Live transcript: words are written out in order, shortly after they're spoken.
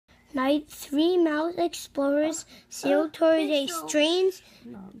night, 3 mouse explorers sailed towards a strange,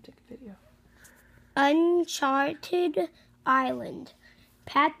 uncharted island.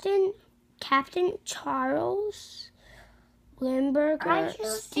 Captain Charles Limburger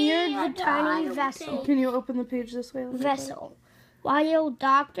steered the tiny vessel. Can you open the page this way? While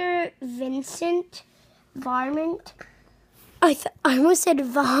Dr. Vincent Varmint, I almost said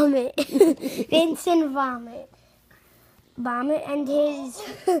vomit. Vincent Vomit and his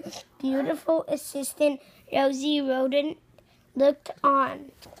beautiful assistant Rosie Rodent looked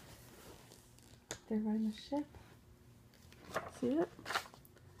on. They're riding the ship. See it?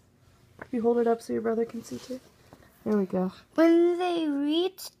 You hold it up so your brother can see too. There we go. When they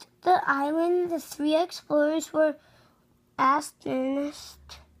reached the island, the 3 explorers were astonished.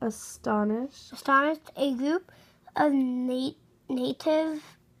 A group of natives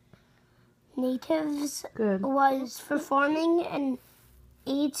was performing an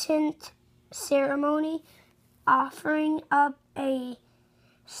ancient ceremony, offering up a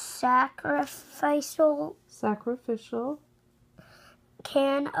sacrificial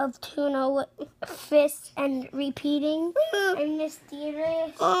can of tuna with fish and repeating a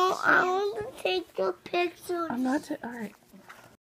mysterious. Oh, I want to take a picture. I'm not. All right.